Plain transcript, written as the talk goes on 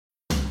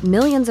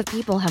Millions of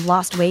people have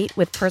lost weight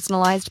with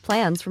personalized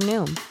plans from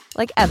Noom.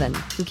 Like Evan,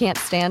 who can't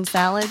stand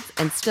salads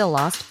and still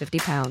lost 50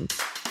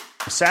 pounds.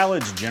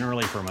 Salads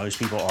generally for most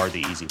people are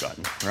the easy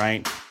button,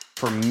 right?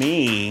 For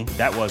me,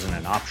 that wasn't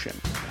an option.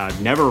 I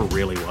never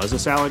really was a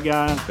salad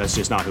guy. That's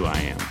just not who I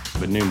am.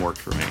 But Noom worked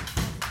for me.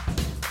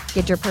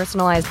 Get your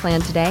personalized plan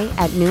today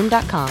at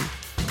Noom.com.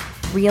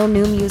 Real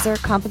Noom user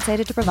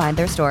compensated to provide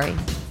their story.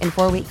 In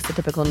 4 weeks, the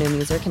typical Noom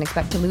user can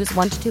expect to lose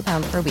 1 to 2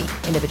 pounds per week.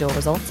 Individual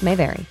results may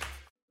vary.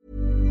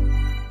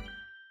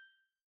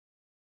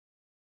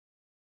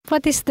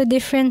 What is the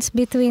difference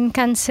between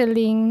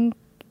canceling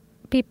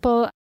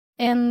people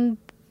and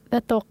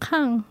the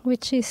Tokhang,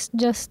 which is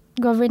just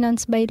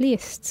governance by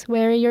lists,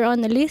 where you're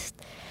on a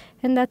list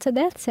and that's a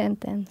death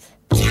sentence?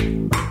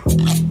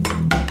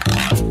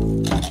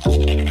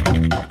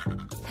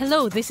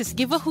 Hello, this is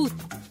Give a Hoot.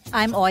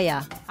 I'm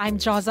Oya. I'm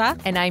Joza.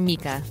 And I'm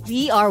Mika.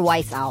 We are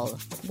Wise Owl.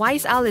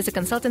 Wise Owl is a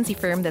consultancy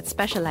firm that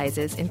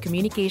specializes in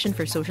communication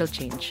for social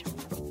change.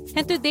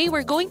 And today,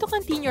 we're going to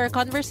continue our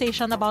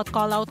conversation about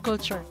call-out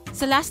culture.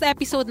 Sa last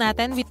episode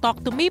natin, we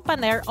talked to May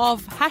Paner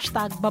of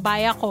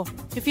 #BabaeAko.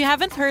 If you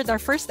haven't heard our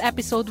first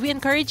episode, we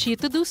encourage you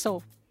to do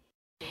so.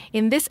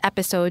 In this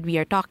episode, we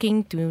are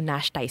talking to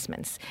Nash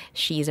Theismans.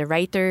 She is a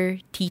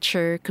writer,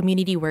 teacher,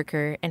 community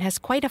worker, and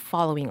has quite a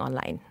following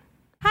online.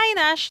 Hi,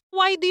 Nash.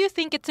 Why do you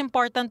think it's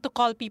important to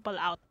call people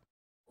out?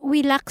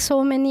 We lack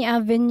so many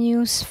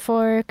avenues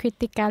for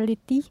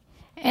criticality.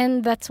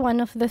 And that's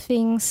one of the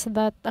things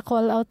that a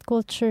call-out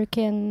culture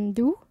can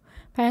do.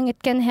 Parang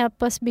it can help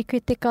us be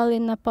critical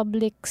in a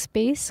public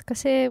space.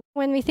 Kasi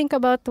when we think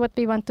about what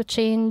we want to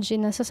change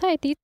in a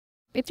society,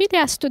 it really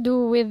has to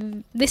do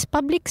with this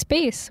public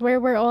space where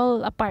we're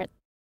all a part.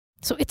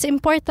 So it's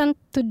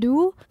important to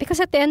do because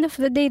at the end of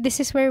the day, this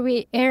is where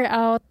we air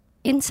out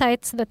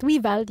insights that we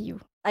value.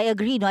 I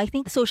agree. No, I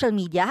think social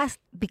media has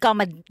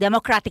become a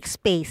democratic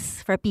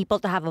space for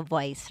people to have a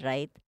voice,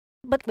 right?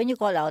 But when you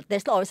call out,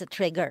 there's always a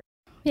trigger.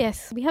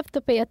 Yes, we have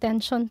to pay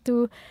attention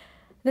to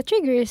the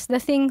triggers, the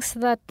things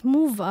that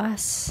move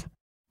us.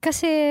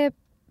 Kasi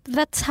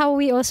that's how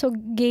we also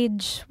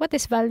gauge what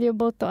is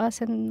valuable to us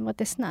and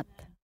what is not.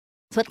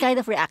 So what kind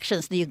of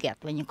reactions do you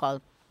get when you call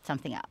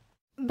something out?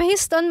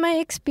 Based on my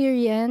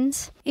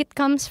experience, it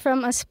comes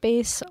from a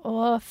space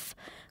of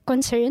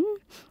concern.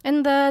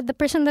 And the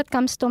person that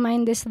comes to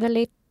mind is the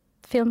late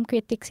film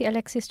critic, si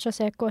Alexis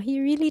Choseco.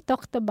 He really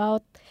talked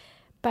about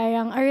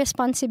parang our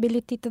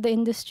responsibility to the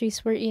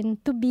industries we're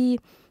in to be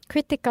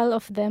critical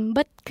of them.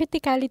 But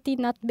criticality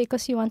not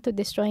because you want to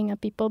destroy a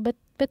people, but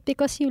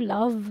because you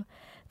love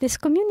this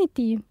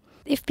community.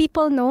 If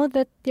people know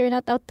that you're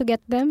not out to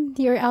get them,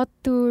 you're out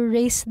to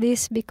raise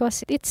this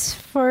because it's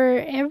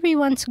for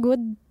everyone's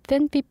good,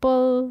 then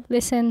people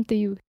listen to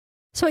you.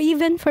 So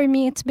even for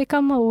me, it's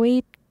become a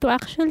way to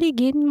actually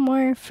gain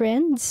more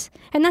friends.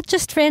 And not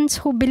just friends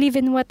who believe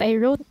in what I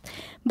wrote,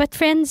 but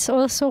friends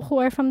also who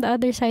are from the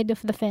other side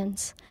of the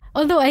fence.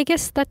 Although I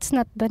guess that's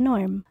not the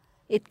norm.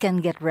 It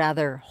can get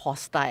rather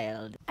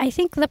hostile. I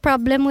think the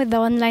problem with the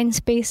online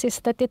space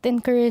is that it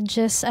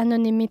encourages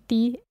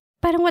anonymity.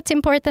 Parang what's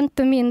important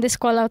to me in this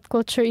call-out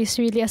culture is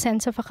really a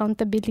sense of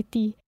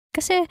accountability.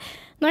 Kasi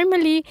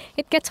normally,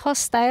 it gets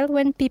hostile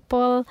when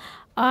people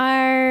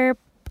are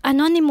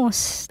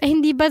anonymous. Eh,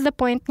 hindi ba the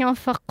point nga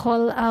of a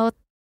call-out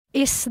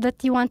is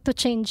that you want to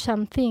change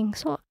something?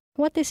 So,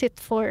 what is it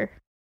for?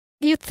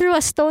 You threw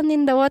a stone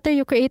in the water,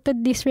 you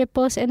created these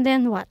ripples, and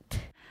then what?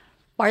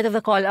 Part of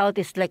the call out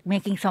is like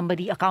making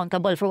somebody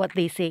accountable for what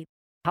they say.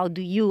 How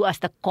do you, as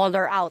the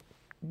caller out,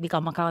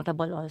 become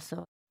accountable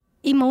also?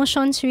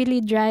 Emotions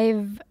really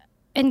drive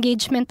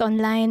engagement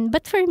online.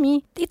 But for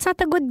me, it's not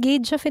a good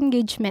gauge of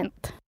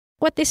engagement.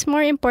 What is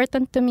more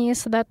important to me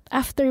is that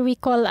after we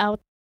call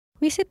out,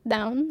 we sit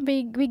down,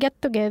 we get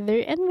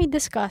together, and we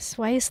discuss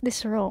why is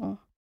this wrong.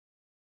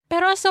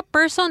 Pero as a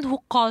person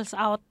who calls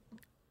out,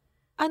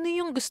 ano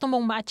yung gusto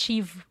mong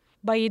ma-achieve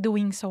by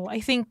doing so?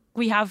 I think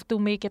we have to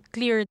make it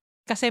clear.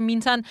 Kasi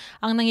minsan,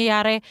 ang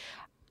nangyayari,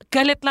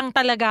 galit lang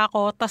talaga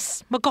ako,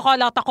 tas magko-call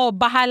out ako,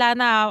 bahala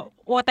na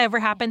whatever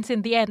happens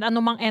in the end,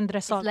 anumang end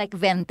result. It's like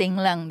venting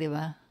lang, di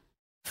ba?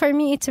 For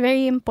me, it's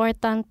very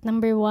important,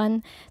 number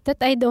one, that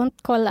I don't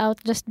call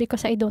out just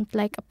because I don't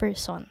like a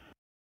person.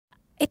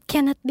 It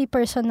cannot be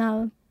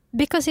personal.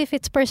 Because if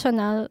it's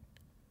personal,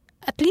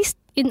 at least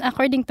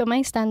according to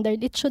my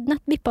standard, it should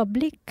not be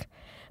public.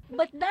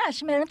 But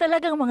Nash, meron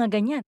talagang mga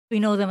ganyan. We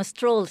know them as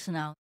trolls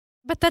now.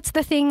 But that's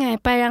the thing,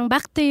 parang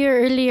back to your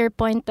earlier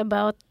point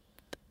about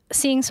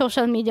seeing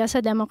social media as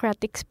a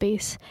democratic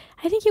space.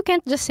 I think you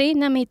can't just say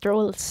na may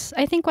trolls.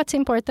 I think what's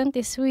important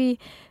is we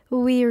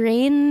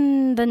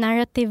rein the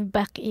narrative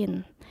back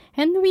in.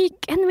 And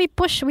we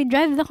push, we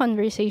drive the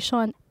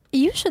conversation.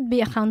 You should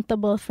be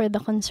accountable for the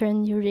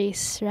concern you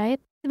raise,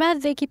 right?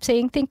 Diba they keep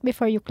saying, think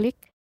before you click?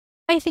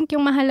 I think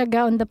yung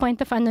mahalaga on the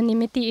point of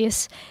anonymity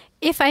is,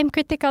 if I'm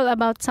critical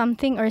about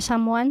something or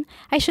someone,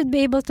 I should be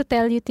able to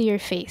tell you to your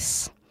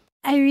face.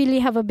 I really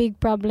have a big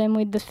problem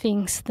with the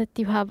things that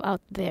you have out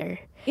there.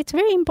 It's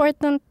very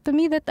important to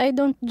me that I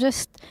don't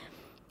just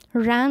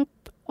rant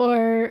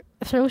or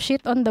throw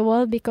shit on the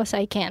wall because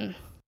I can.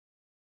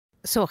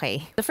 So,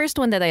 okay. The first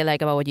one that I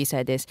like about what you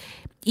said is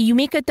you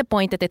make it the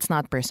point that it's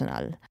not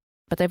personal.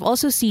 But I've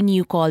also seen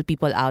you call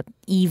people out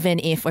even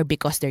if or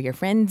because they're your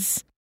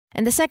friends.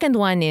 And the second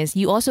one is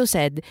you also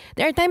said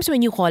there are times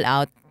when you call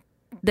out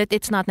that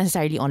it's not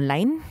necessarily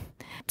online.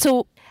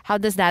 So how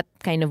does that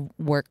kind of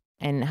work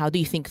and how do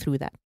you think through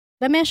that?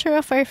 The measure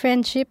of our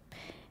friendship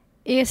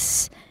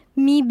is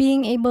me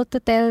being able to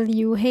tell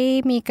you,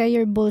 hey, Mika,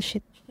 you're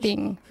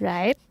bullshitting,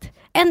 right?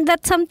 And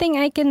that's something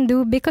I can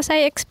do because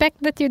I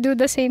expect that you do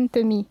the same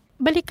to me.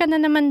 Balik ka na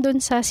naman dun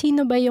sa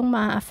sino ba yung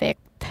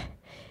ma-affect.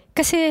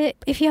 Kasi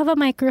if you have a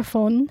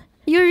microphone,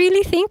 you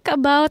really think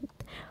about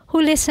who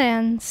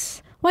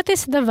listens. What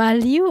is the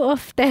value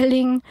of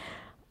telling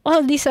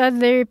all these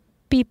other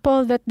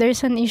people that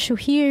there's an issue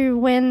here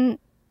when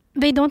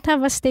they don't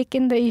have a stake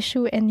in the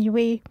issue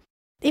anyway?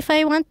 If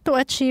I want to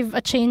achieve a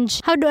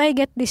change, how do I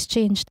get this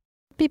changed?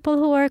 People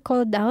who are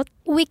called out,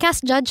 we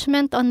cast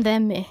judgment on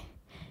them eh.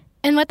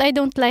 And what I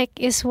don't like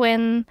is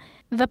when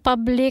the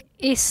public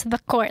is the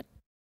court.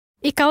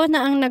 Ikaw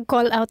na ang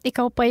nag-call out,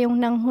 ikaw pa yung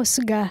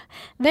nanghusga.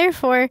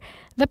 Therefore,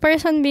 the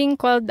person being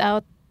called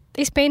out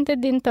is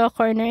painted into a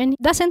corner and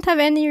doesn't have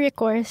any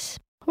recourse.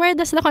 Where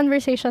does the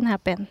conversation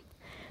happen?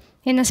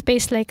 In a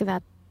space like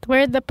that,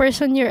 where the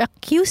person you're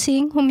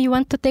accusing, whom you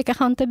want to take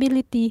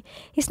accountability,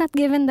 is not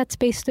given that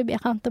space to be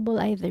accountable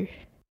either.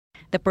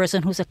 The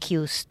person who's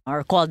accused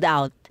or called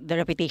out, the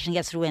reputation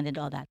gets ruined and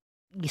all that.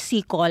 You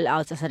see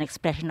call-outs as an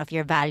expression of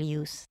your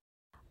values.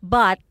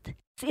 But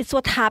it's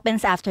what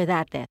happens after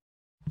that eh.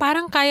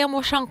 Parang kaya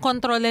mo siyang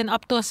kontrolin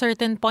up to a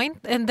certain point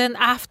and then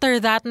after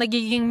that,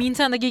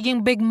 minsan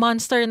nagiging big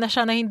monster na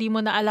siya na hindi mo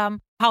na alam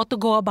how to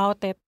go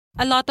about it.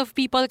 A lot of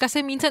people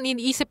kasi minsan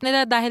iniisip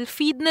nila dahil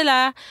feed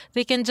nila,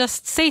 they can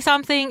just say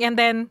something and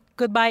then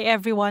goodbye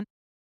everyone.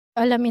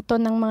 Alam ito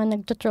ng mga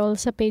nagtutroll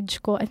sa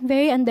page ko. I'm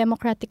very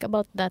undemocratic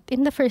about that.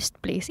 In the first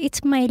place,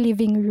 it's my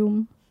living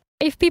room.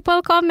 If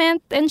people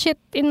comment and shit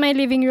in my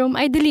living room,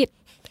 I delete.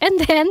 And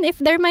then, if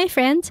they're my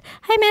friends,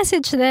 I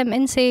message them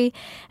and say,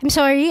 I'm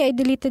sorry, I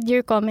deleted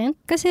your comment.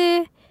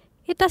 Kasi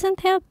it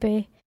doesn't help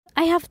eh.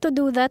 I have to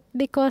do that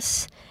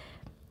because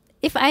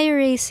if I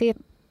erase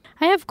it,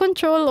 I have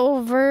control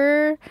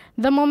over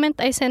the moment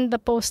I send the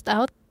post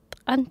out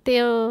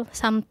until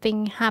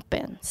something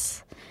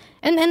happens.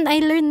 And I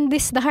learned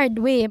this the hard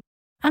way.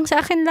 Ang sa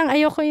akin lang,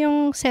 ayoko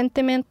yung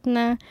sentiment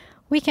na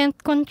we can't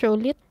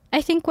control it.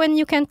 I think when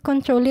you can't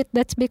control it,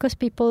 that's because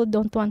people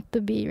don't want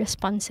to be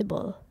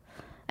responsible.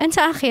 And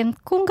sa akin,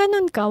 kung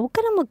ganun ka, huwag ka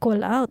na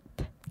mag-call out.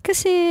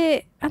 Kasi,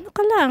 ano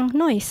ka lang,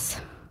 noise.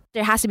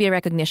 There has to be a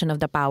recognition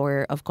of the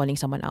power of calling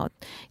someone out.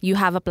 You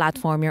have a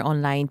platform, you're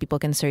online, people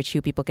can search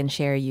you, people can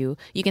share you.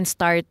 You can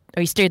start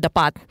or stir the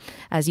pot,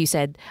 as you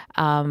said.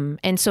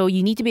 And so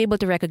you need to be able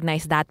to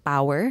recognize that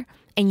power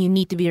and you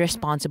need to be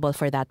responsible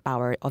for that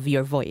power of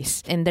your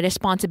voice. And the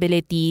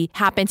responsibility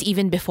happens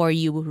even before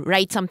you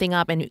write something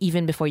up and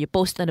even before you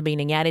post ano ba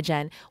yung nangyari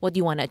dyan. What do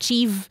you want to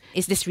achieve?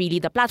 Is this really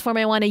the platform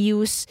I want to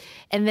use?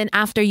 And then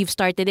after you've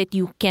started it,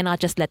 you cannot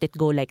just let it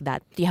go like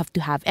that. You have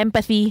to have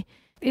empathy.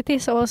 It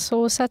is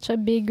also such a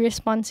big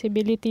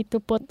responsibility to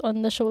put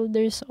on the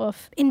shoulders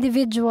of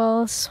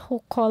individuals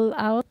who call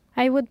out.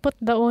 I would put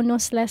the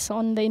onus less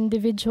on the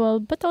individual,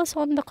 but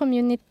also on the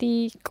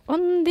community,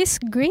 on this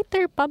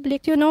greater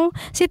public. You know,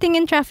 sitting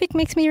in traffic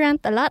makes me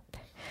rant a lot.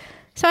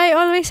 So I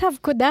always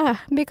have kuda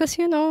because,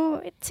 you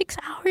know, it's 6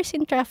 hours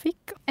in traffic.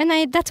 And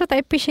that's what I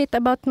appreciate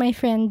about my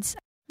friends.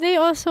 They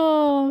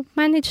also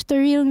manage to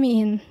reel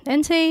me in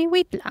and say,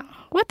 wait lang,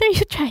 what are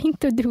you trying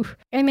to do?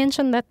 I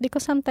mentioned that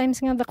because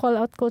sometimes nga the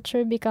call-out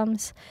culture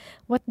becomes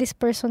what this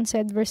person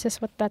said versus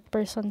what that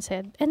person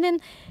said. And then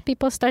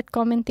people start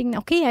commenting,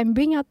 okay, I'm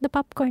bringing out the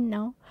popcorn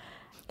now.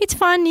 It's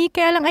funny,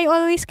 kaya lang I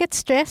always get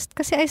stressed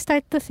kasi I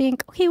start to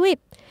think, okay,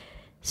 wait.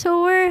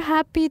 So we're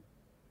happy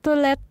to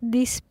let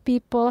these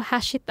people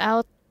hash it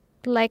out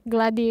like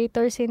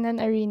gladiators in an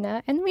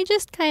arena, and we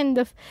just kind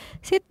of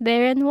sit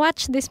there and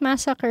watch this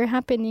massacre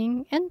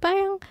happening, and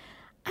parang,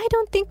 I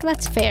don't think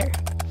that's fair.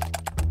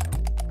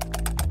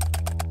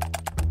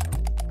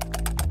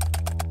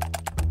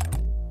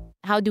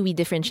 How do we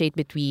differentiate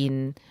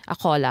between a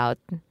call-out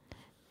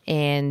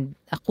and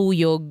a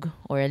kuyog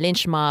or a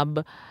lynch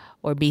mob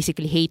or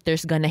basically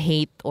haters gonna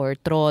hate or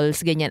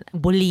trolls, ganyan,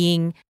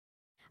 bullying?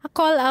 A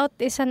call-out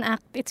is an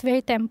act. It's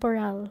very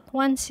temporal.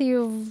 Once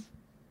you've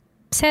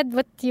said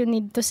what you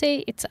need to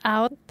say, it's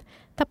out.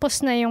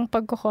 Tapos na yung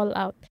pag-call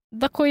out.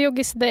 The kuyog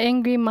is the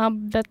angry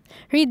mob that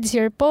reads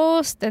your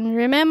post and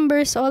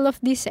remembers all of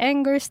these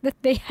angers that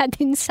they had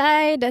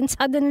inside, and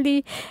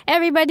suddenly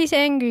everybody's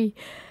angry.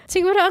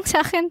 Siguro ang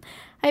sa akin,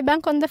 I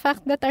bank on the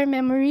fact that our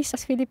memories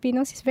as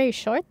Filipinos is very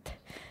short.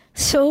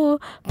 So,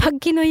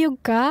 pag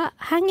kinuyog ka,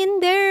 hang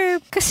in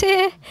there.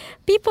 Kasi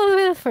people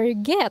will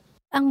forget.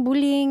 Ang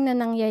bullying na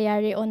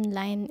nangyayari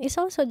online is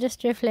also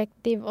just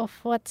reflective of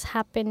what's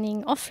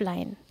happening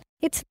offline.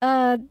 It's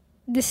a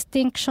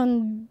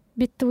distinction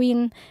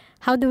between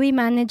how do we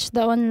manage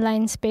the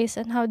online space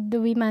and how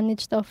do we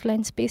manage the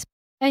offline space.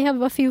 I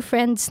have a few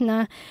friends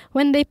na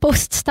when they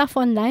post stuff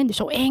online, they're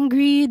so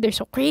angry, they're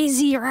so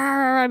crazy,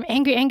 I'm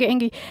angry. And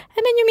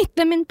then you meet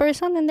them in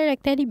person and they're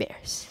like teddy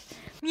bears.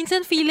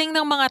 Minsan feeling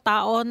ng mga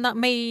tao na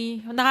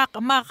may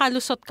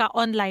makakalusot ka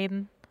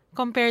online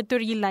compared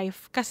to real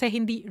life kasi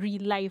hindi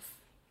real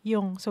life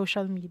yung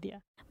social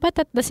media. But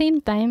at the same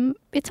time,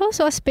 it's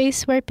also a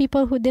space where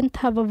people who didn't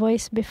have a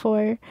voice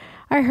before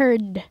are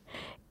heard.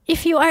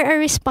 If you are a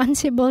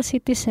responsible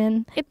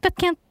citizen, that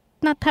can't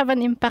not have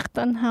an impact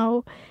on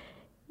how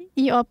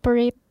you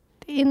operate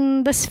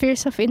in the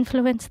spheres of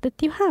influence that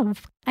you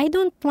have. I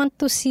don't want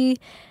to see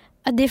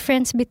a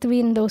difference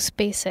between those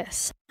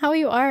spaces. How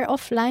you are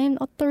offline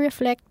ought to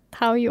reflect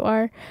how you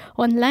are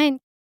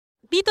online.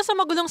 Dito sa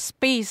magulong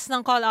space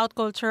ng call-out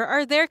culture,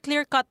 are there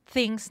clear-cut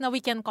things na we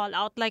can call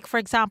out? Like, for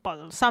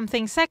example,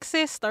 something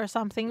sexist or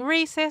something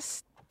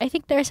racist? I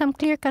think there are some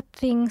clear-cut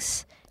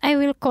things I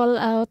will call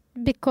out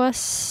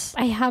because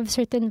I have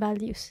certain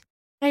values.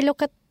 I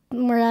look at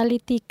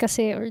morality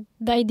kasi, or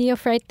the idea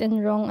of right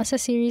and wrong, as a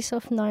series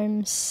of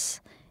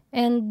norms.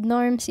 And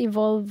norms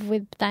evolve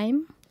with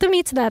time. To me,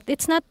 it's that.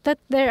 It's not that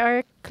there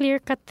are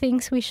clear-cut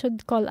things we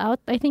should call out.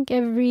 I think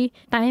every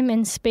time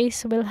and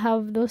space will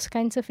have those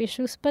kinds of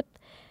issues. But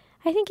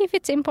I think if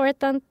it's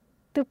important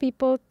to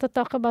people to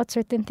talk about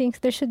certain things,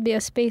 there should be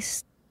a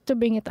space to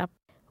bring it up.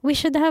 We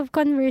should have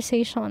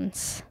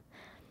conversations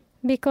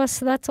because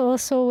that's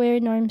also where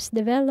norms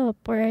develop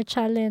or are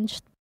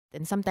challenged.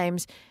 And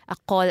sometimes a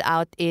call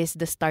out is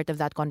the start of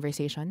that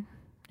conversation,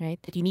 right?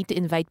 That you need to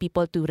invite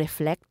people to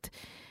reflect,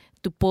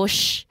 to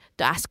push,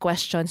 to ask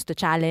questions, to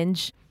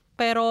challenge.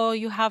 Pero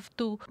you have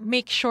to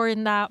make sure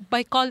na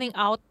by calling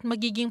out,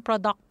 magiging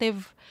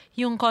productive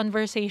yung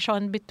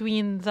conversation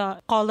between the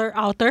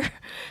caller-outer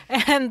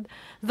and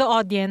the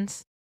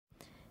audience.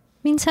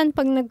 Minsan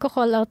pag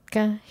nagko-call out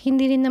ka,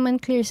 hindi rin naman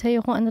clear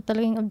sa'yo kung ano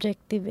talagang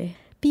objective eh.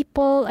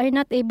 People are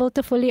not able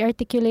to fully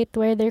articulate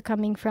where they're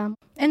coming from.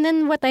 And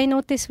then what I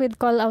notice with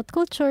call-out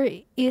culture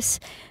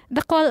is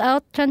the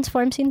call-out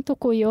transforms into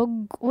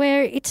kuyog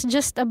where it's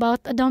just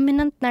about a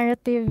dominant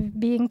narrative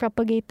being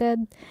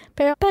propagated.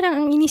 Pero parang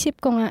ang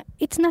inisip ko nga,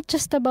 it's not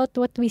just about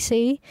what we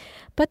say,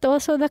 but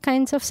also the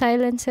kinds of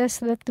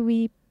silences that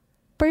we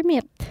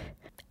permit.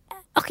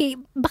 Okay,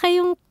 baka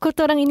yung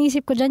kulturang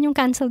inisip ko dyan, yung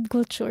cancelled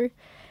culture.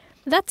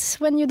 That's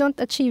when you don't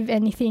achieve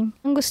anything.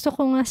 Ang gusto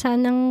ko nga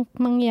sanang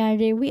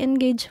mangyari, we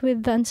engage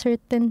with the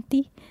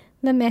uncertainty,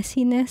 the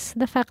messiness,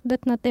 the fact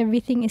that not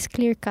everything is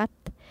clear-cut.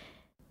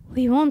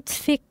 We won't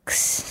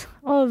fix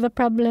all the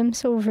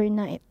problems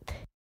overnight.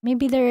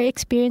 Maybe there are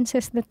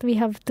experiences that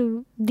we have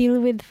to deal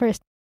with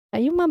first.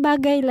 Yung mga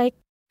bagay like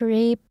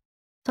rape,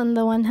 on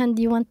the one hand,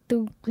 you want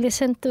to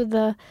listen to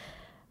the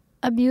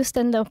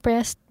abused and the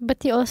oppressed,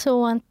 but you also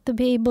want to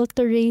be able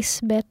to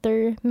raise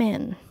better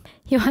men.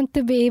 You want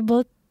to be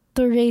able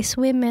to raise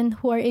women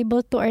who are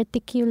able to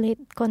articulate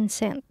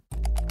consent.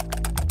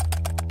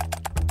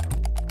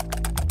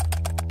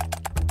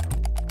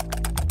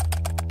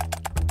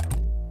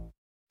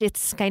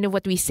 It's kind of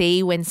what we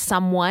say when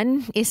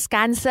someone is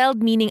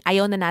cancelled, meaning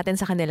ayaw na natin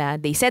sa kanila.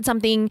 They said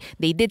something,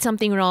 they did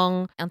something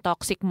wrong, ang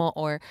toxic mo,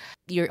 or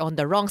you're on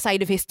the wrong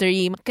side of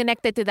history.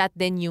 Connected to that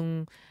then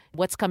yung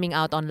what's coming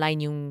out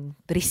online, yung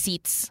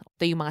receipts.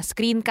 Ito yung mga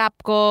screen cap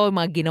ko,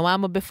 mga ginawa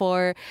mo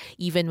before,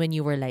 even when you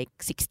were like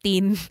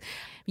 16.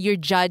 You're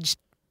judged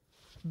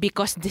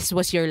because this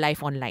was your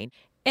life online.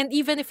 And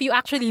even if you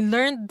actually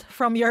learned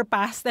from your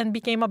past and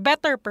became a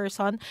better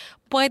person,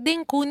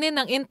 pwedeng kunin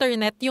ng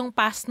internet yung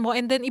past mo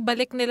and then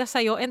ibalik nila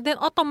sa'yo. And then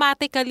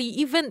automatically,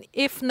 even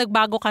if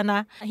nagbago ka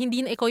na,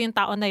 hindi na ikaw yung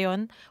tao na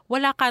yon,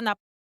 wala ka na.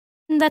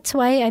 And that's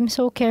why I'm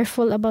so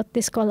careful about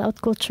this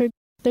call-out culture.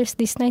 There's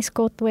this nice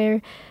quote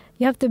where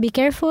you have to be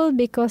careful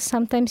because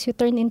sometimes you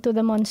turn into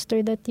the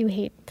monster that you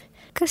hate.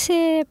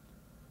 Kasi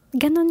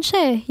ganun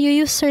siya eh. You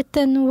use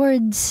certain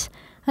words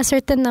a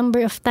certain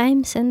number of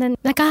times and then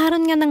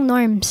nagkakaroon nga ng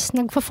norms.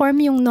 Nagpo-form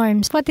yung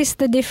norms. What is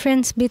the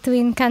difference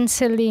between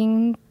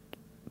canceling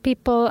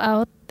people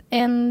out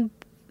and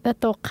the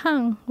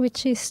tokhang,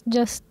 which is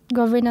just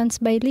governance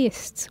by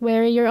lists,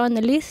 where you're on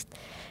a list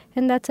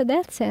and that's a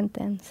death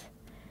sentence.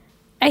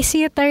 I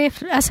see it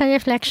as a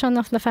reflection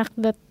of the fact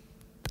that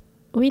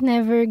we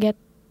never get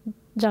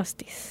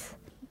justice.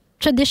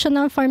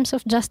 Traditional forms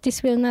of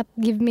justice will not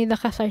give me the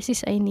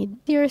catharsis I need.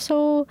 You're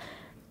so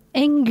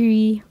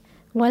angry,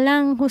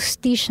 walang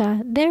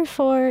hustisya.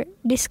 Therefore,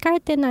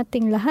 diskarte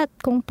nating lahat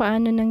kung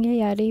paano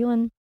nangyayari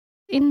yun.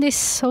 In this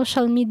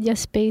social media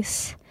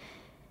space,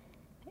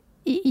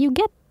 you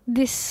get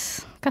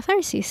this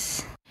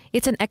catharsis.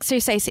 It's an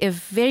exercise of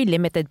very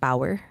limited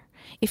power.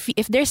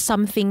 If there's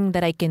something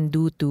that I can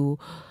do to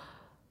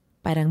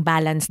parang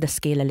balance the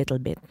scale a little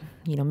bit,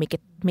 you know,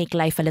 make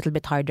life a little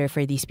bit harder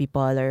for these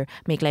people or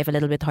make life a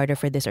little bit harder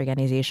for this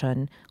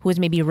organization who has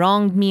maybe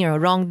wronged me or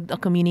wronged a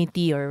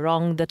community or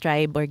wronged the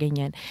tribe or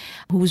ganyan,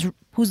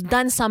 who's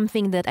done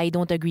something that I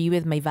don't agree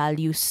with, my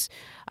values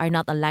are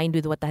not aligned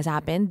with what has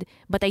happened,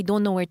 but I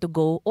don't know where to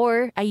go,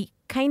 or I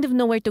kind of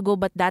know where to go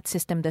but that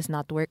system does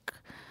not work,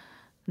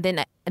 then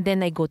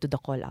I go to the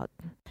call out.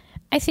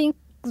 I think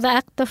the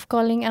act of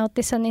calling out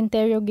is an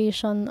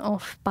interrogation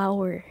of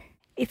power.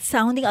 It's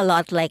sounding a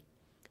lot like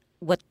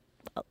what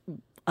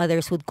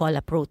others would call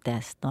a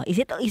protest. No? Is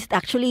it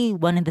actually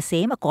one and the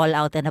same, a call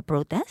out and a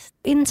protest?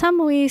 In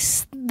some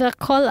ways, the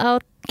call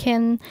out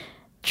can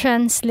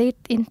translate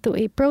into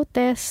a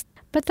protest.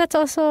 But that's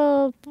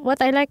also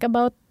what I like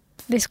about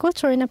this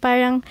culture, na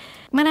parang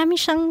marami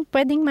siyang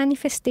pwedeng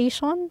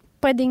manifestation.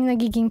 Pwedeng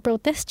nagiging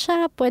protest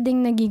siya,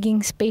 pwedeng nagiging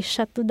space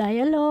siya to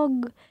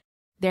dialogue.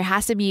 There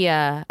has to be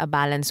a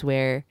balance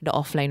where the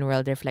offline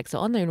world reflects the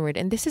online world.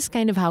 And this is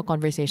kind of how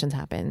conversations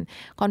happen.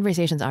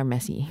 Conversations are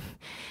messy.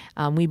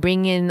 We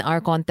bring in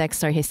our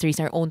context, our histories,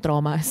 our own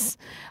traumas,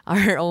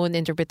 our own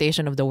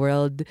interpretation of the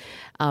world.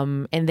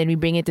 And then we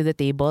bring it to the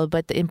table.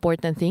 But the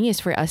important thing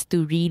is for us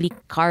to really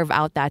carve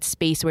out that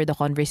space where the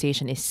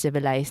conversation is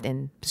civilized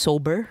and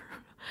sober.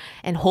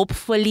 And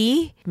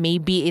hopefully,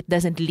 maybe it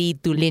doesn't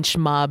lead to lynch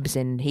mobs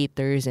and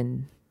haters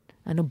and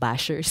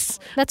bashers.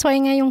 That's why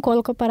nga yung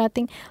call ko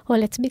parating,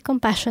 let's be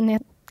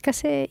compassionate.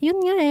 Kasi yun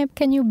nga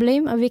can you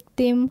blame a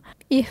victim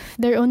if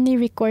their only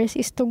recourse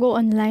is to go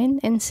online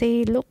and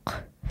say,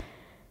 look,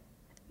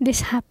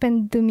 this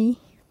happened to me?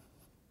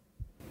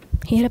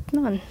 Hirap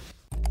nun.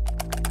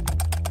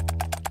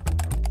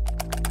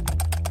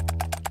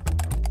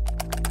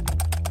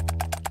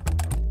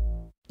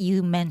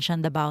 You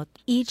mentioned about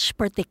each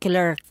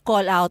particular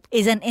call out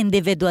is an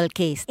individual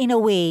case. In a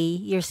way,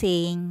 you're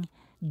saying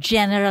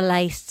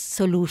generalized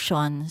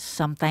solutions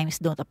sometimes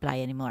don't apply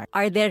anymore.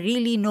 Are there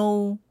really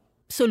no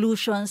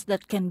solutions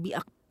that can be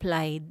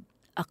applied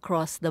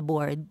across the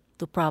board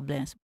to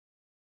problems?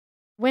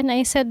 When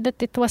I said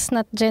that it was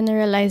not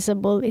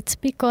generalizable, it's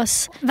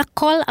because the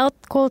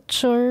call-out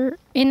culture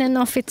in and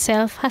of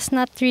itself has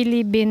not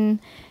really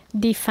been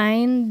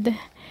defined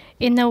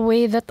in a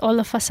way that all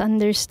of us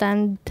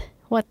understand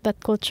what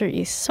that culture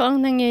is. So,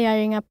 ang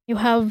nangyayari nga, you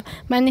have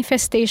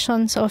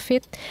manifestations of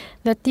it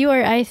that you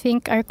or I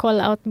think are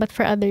call-out, but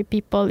for other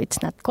people,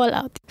 it's not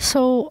call-out.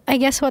 So, I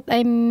guess what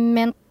I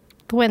meant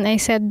when I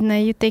said na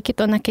you take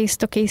it on a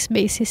case-to-case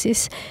basis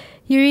is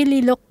you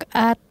really look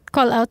at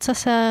call-outs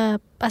as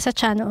a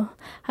channel,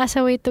 as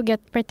a way to get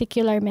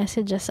particular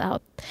messages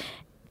out.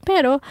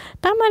 Pero,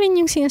 tama rin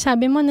yung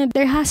sinasabi mo na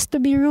there has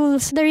to be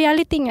rules. The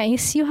reality nga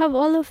is you have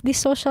all of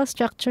these social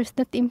structures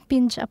that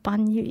impinge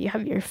upon you. You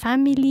have your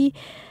family,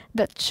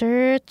 the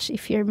church,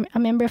 if you're a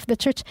member of the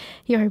church,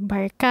 your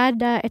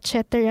barkada,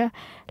 etc.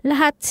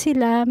 Lahat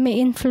sila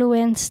may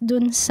influence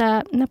dun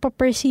sa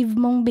napaperceive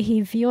mong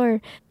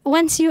behavior.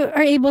 Once you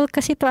are able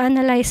kasi to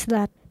analyze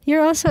that,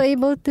 you're also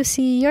able to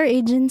see your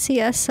agency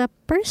as a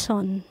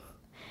person.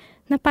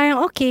 Na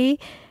parang, okay,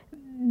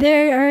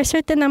 there are a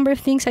certain number of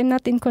things I'm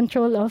not in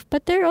control of,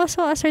 but there are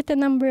also a certain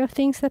number of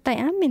things that I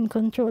am in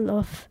control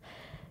of.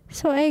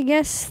 So I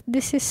guess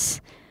this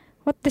is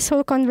what this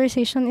whole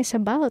conversation is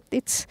about.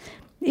 It's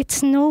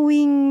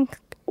knowing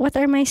what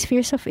are my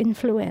spheres of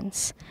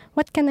influence.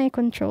 What can I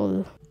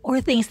control?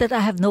 Or things that I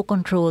have no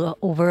control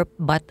over,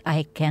 but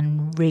I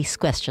can raise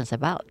questions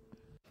about.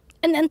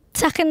 And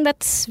sa akin,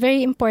 that's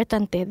very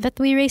important that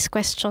we raise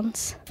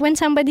questions. When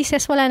somebody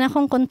says, wala na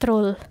akong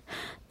control,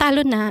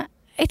 talo na,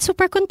 it's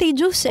super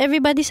contagious.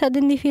 Everybody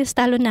suddenly feels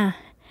talo na.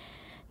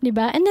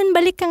 Diba? And then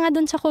balik ka nga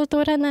dun sa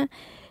kultura na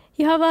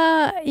you have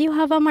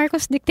a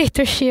Marcos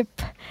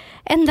dictatorship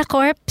and the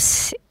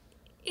corpse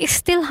is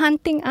still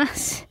hunting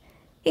us.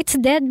 It's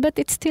dead but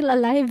it's still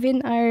alive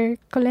in our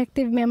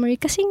collective memory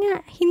kasi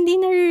nga hindi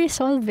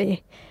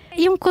na-resolve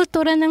Yung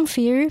kultura ng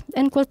fear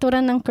and kultura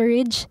ng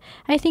courage,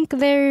 I think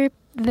they're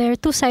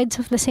two sides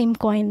of the same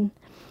coin.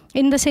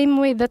 In the same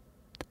way that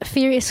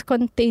fear is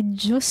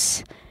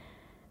contagious,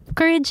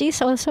 courage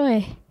is also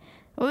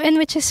and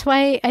which is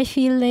why I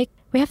feel like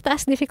we have to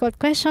ask difficult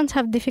questions,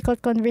 have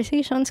difficult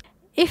conversations.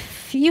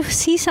 If you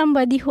see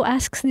somebody who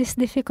asks this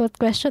difficult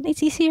question,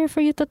 it's easier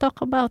for you to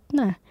talk about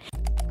na.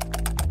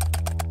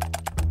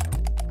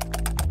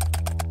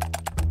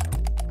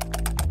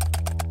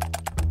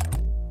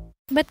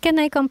 But can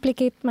I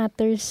complicate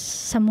matters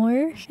some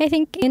more? I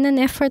think in an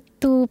effort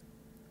to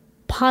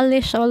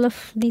polish all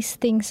of these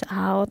things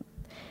out,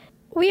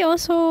 we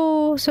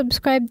also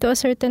subscribe to a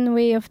certain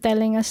way of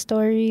telling a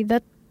story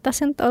that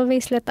doesn't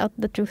always let out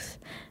the truth.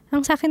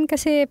 Ang sa akin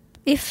kasi,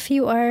 if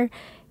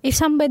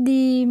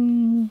somebody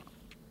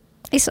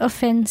is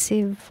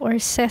offensive or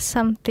says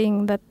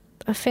something that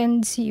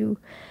offends you,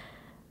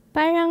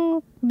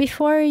 parang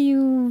before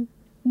you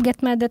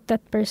get mad at that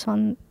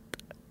person,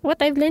 what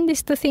I've learned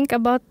is to think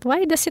about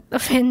why does it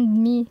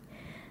offend me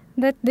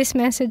that this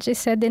message is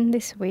said in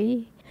this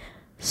way.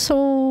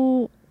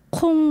 So,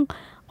 kung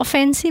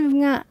offensive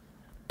nga,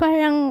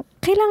 parang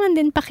kailangan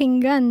din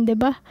pakinggan,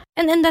 diba?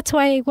 And that's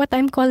why what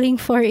I'm calling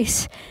for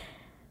is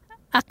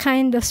a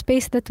kind of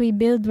space that we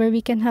build where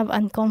we can have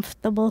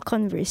uncomfortable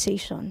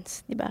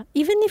conversations, diba?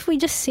 Even if we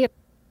just sit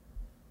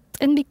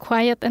and be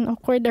quiet and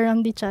awkward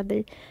around each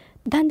other,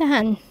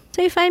 dahan-dahan.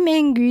 So if I'm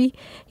angry,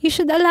 you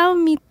should allow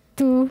me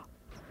to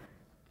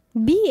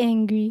be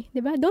angry,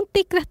 diba? Don't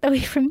take that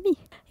away from me.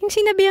 Yung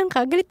sinabihan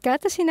ka, galit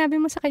ka, tapos sinabi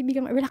mo sa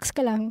kaibigan mo, relax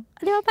ka lang.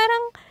 Diba?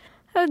 Parang,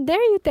 How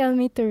dare you tell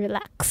me to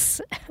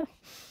relax?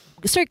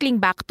 Circling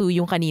back to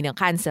yung kanina,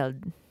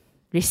 canceled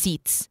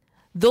receipts.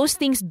 Those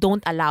things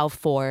don't allow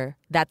for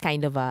that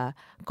kind of a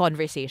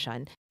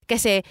conversation.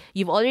 Kasi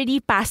you've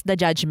already passed the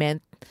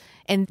judgment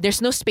and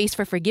there's no space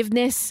for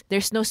forgiveness,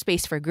 there's no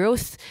space for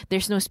growth,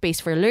 there's no space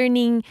for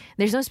learning,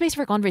 there's no space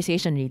for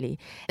conversation really.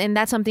 And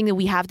that's something that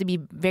we have to be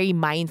very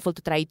mindful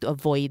to try to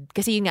avoid.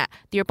 Kasi yun nga,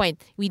 to your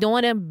point, we don't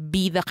want to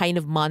be the kind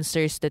of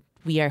monsters that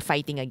we are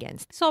fighting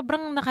against.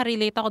 Sobrang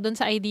nakarelate ako dun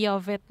sa idea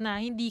of it na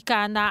hindi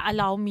ka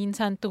na-allow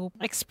minsan to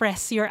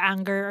express your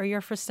anger or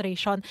your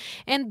frustration.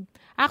 And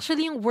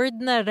actually, yung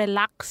word na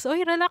relax,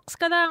 relax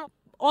ka lang,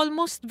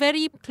 almost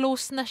very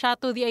close na siya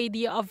to the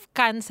idea of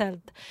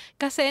canceled.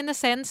 Kasi in a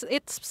sense,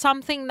 it's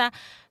something na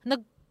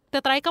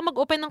nagtatry ka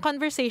mag-open ng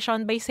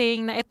conversation by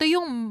saying na ito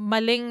yung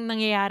maling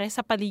nangyayari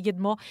sa paligid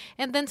mo.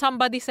 And then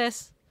somebody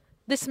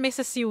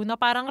dismisses you na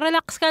parang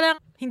relax ka lang,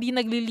 hindi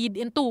nagli-lead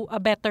into a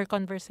better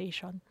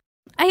conversation.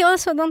 I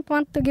also don't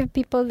want to give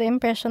people the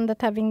impression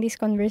that having these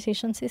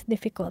conversations is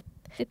difficult.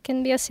 It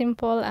can be as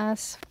simple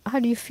as, how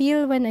do you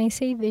feel when I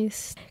say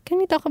this? Can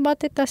we talk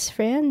about it as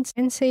friends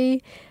and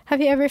say,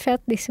 have you ever felt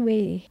this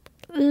way?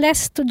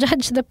 Less to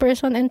judge the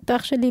person and to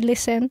actually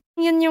listen.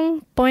 Yun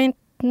yung point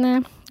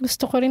na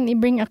gusto ko rin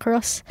i-bring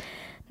across,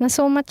 na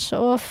so much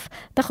of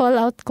the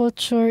call-out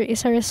culture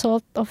is a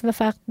result of the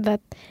fact that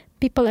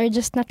people are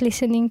just not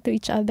listening to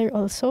each other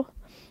also.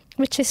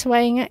 Which is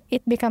why nga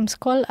it becomes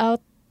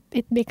call-out,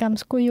 it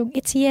becomes kuyog.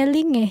 It's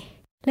yelling eh.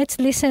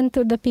 Let's listen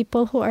to the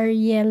people who are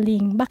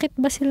yelling. Bakit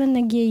ba sila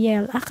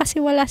nag-yell?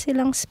 Kasi wala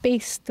silang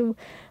space to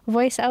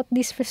voice out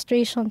these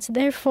frustrations.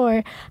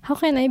 Therefore, how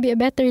can I be a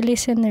better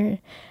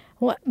listener?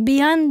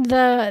 Beyond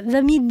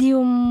the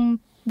medium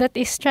that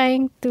is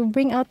trying to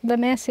bring out the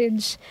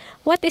message,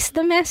 what is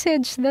the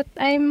message that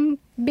I'm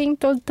being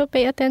told to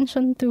pay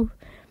attention to?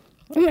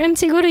 And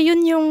siguro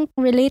yun yung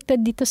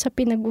related dito sa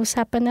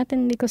pinag-uusapan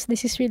natin, because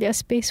this is really a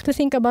space to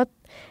think about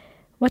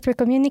what we're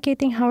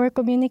communicating, how we're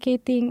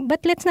communicating.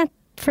 But let's not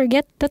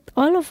forget that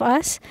all of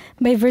us,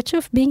 by virtue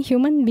of being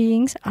human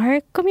beings,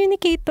 are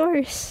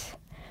communicators.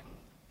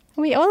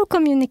 We all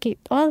communicate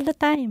all the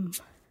time.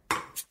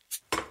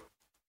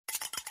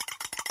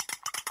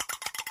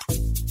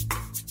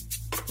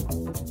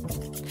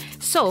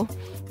 So,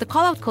 the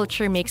call-out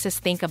culture makes us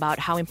think about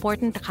how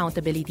important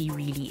accountability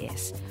really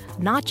is.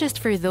 Not just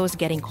for those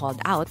getting called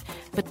out,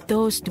 but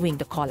those doing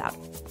the call-out.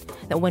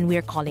 That when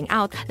we're calling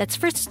out, let's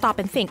first stop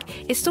and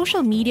think, is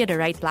social media the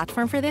right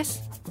platform for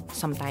this?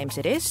 Sometimes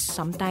it is,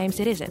 sometimes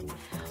it isn't.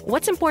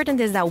 What's important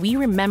is that we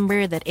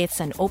remember that it's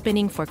an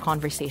opening for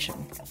conversation.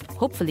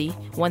 Hopefully,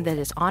 one that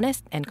is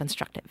honest and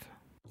constructive.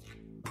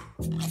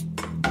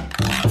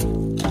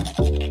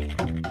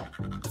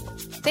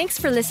 Thanks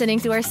for listening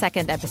to our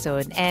second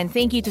episode, and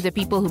thank you to the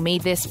people who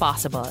made this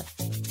possible.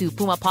 To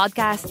Puma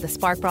Podcast, The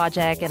Spark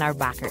Project, and our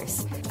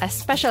backers. A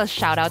special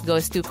shout-out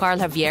goes to Carl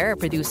Javier, our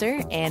producer,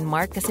 and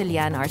Mark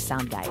Casilian, our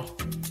sound guy.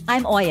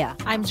 I'm Oya.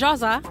 I'm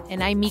Joza.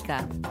 And I'm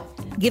Mika.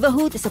 Give a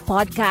Hoot is a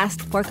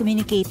podcast for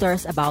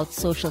communicators about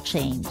social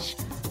change.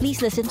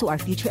 Please listen to our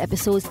future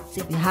episodes.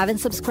 If you haven't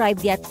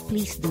subscribed yet,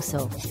 please do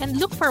so. And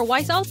look for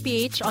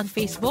WiseOwl.ph on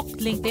Facebook,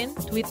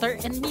 LinkedIn, Twitter,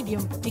 and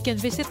Medium. You can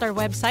visit our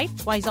website,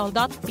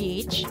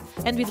 wiseowl.ph.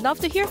 And we'd love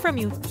to hear from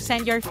you.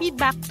 Send your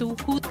feedback to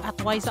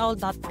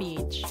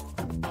hoot@wiseowl.ph.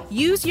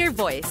 Use your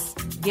voice.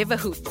 Give a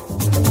hoot.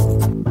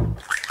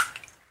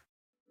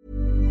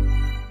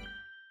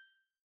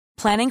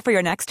 Planning for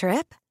your next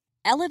trip?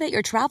 Elevate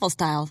your travel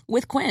style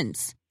with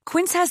Quince.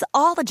 Quince has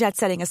all the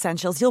jet-setting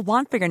essentials you'll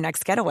want for your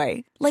next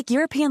getaway, like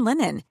European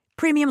linen,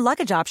 premium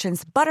luggage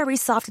options, buttery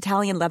soft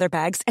Italian leather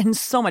bags, and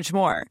so much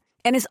more.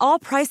 And is all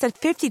priced at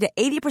 50 to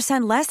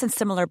 80% less than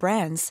similar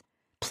brands.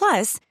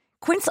 Plus,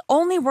 Quince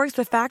only works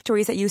with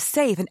factories that use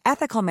safe and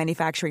ethical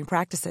manufacturing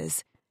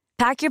practices.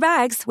 Pack your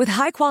bags with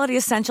high-quality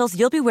essentials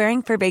you'll be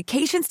wearing for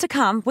vacations to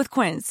come with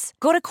Quince.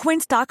 Go to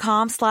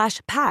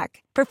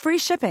quince.com/pack for free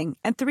shipping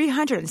and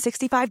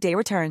 365-day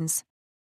returns.